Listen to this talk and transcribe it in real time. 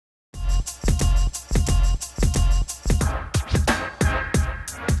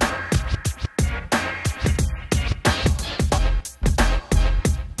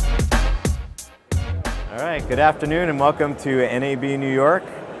Good afternoon and welcome to NAB New York.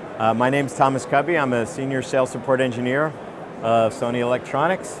 My name's Thomas Cubby. I'm a senior sales support engineer of Sony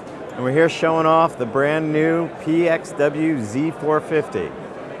Electronics. And we're here showing off the brand new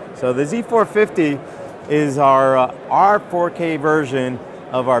PXW-Z450. So the Z450 is our 4K version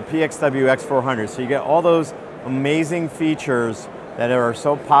of our PXW-X400. So you get all those amazing features that are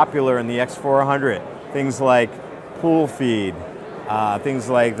so popular in the X400. Things like pool feed, things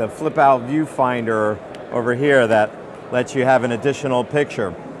like the flip out viewfinder over here that lets you have an additional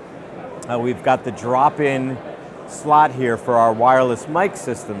picture. We've got the drop-in slot here for our wireless mic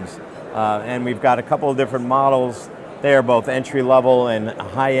systems, and we've got a couple of different models there, both entry-level and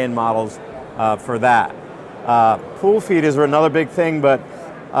high-end models for that. Pool feed is another big thing, but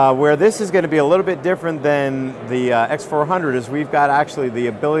where this is going to be a little bit different than the X400 is we've got actually the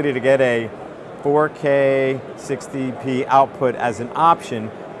ability to get a 4K 60p output as an option,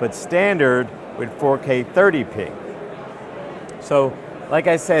 but standard with 4K 30p. So, like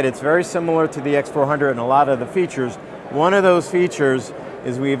I said, it's very similar to the X400 in a lot of the features. One of those features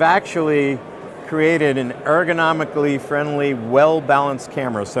is we've actually created an ergonomically friendly, well-balanced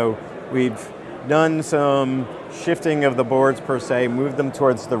camera. So we've done some shifting of the boards per se, moved them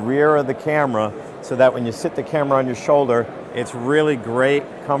towards the rear of the camera so that when you sit the camera on your shoulder, it's really great,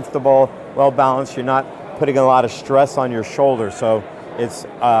 comfortable, well-balanced. You're not putting a lot of stress on your shoulder. So it's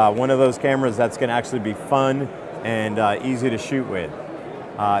one of those cameras that's going to actually be fun and easy to shoot with.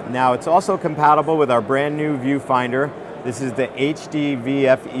 Now it's also compatible with our brand new viewfinder. This is the HD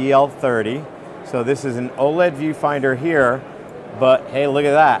VF-EL30. So this is an OLED viewfinder here, but hey, look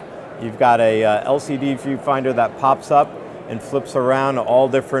at that. You've got a LCD viewfinder that pops up and flips around all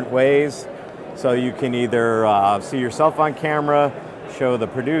different ways. So you can either see yourself on camera, show the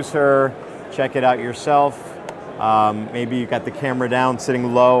producer, check it out yourself. Maybe you got the camera down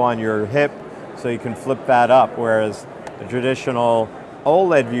sitting low on your hip, so you can flip that up, whereas the traditional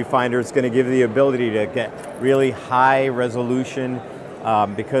OLED viewfinder is going to give you the ability to get really high resolution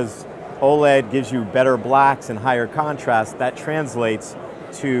because OLED gives you better blacks and higher contrast. That translates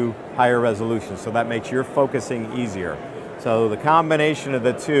to higher resolution, so that makes your focusing easier. So the combination of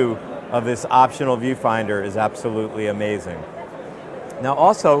the two of this optional viewfinder is absolutely amazing. Now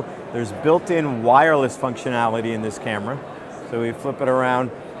also, there's built-in wireless functionality in this camera. So we flip it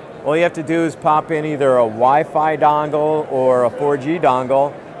around. All you have to do is pop in either a Wi-Fi dongle or a 4G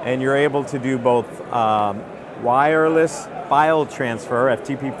dongle, and you're able to do both wireless file transfer,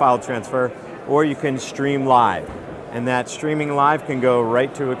 FTP file transfer, or you can stream live. And that streaming live can go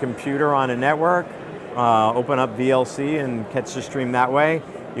right to a computer on a network, open up VLC and catch the stream that way.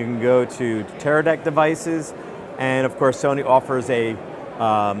 You can go to Teradek devices, and of course Sony offers a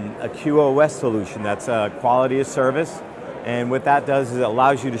QoS solution, that's a quality of service. And what that does is it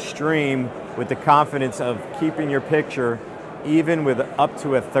allows you to stream with the confidence of keeping your picture even with up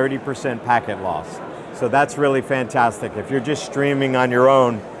to a 30% packet loss. So that's really fantastic. If you're just streaming on your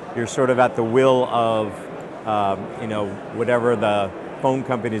own, you're sort of at the will of whatever the phone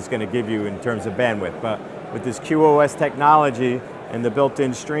company is going to give you in terms of bandwidth. But with this QoS technology and the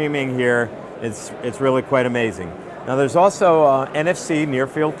built-in streaming here, it's really quite amazing. Now there's also NFC, near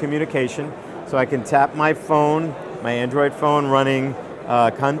field communication, so I can tap my phone, my Android phone running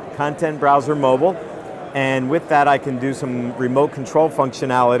content browser mobile, and with that I can do some remote control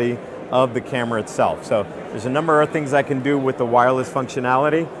functionality of the camera itself. So there's a number of things I can do with the wireless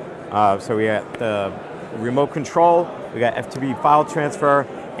functionality. So we got the remote control, we got FTP file transfer,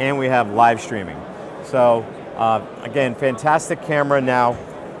 and we have live streaming. So again, fantastic camera. Now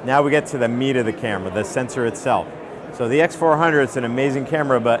we get to the meat of the camera, the sensor itself. So the X400 is an amazing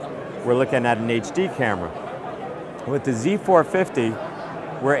camera, but we're looking at an HD camera. With the Z450,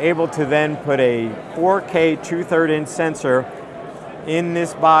 we're able to then put a 4K 2/3 inch sensor in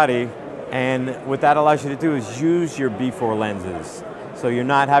this body, and what that allows you to do is use your B4 lenses. So you're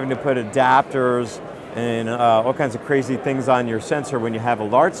not having to put adapters and all kinds of crazy things on your sensor when you have a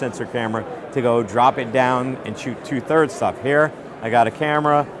large sensor camera to go drop it down and shoot 2/3 stuff. Here, I got a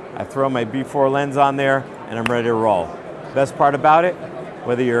camera, I throw my B4 lens on there, and I'm ready to roll. Best part about it,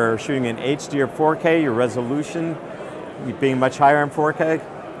 whether you're shooting in HD or 4K, your resolution being much higher in 4K,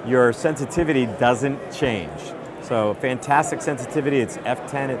 your sensitivity doesn't change. So fantastic sensitivity, it's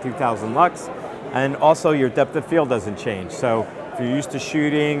f10 at 2000 lux, and also your depth of field doesn't change. So if you're used to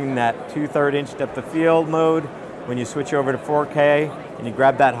shooting that 2/3 inch depth of field mode, when you switch over to 4K and you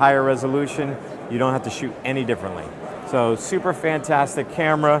grab that higher resolution, you don't have to shoot any differently. So super fantastic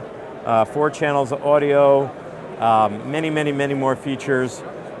camera, 4 channels of audio, many more features.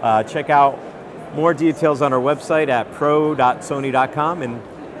 Check out more details on our website at pro.sony.com, and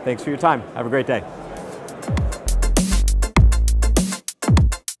thanks for your time. Have a great day.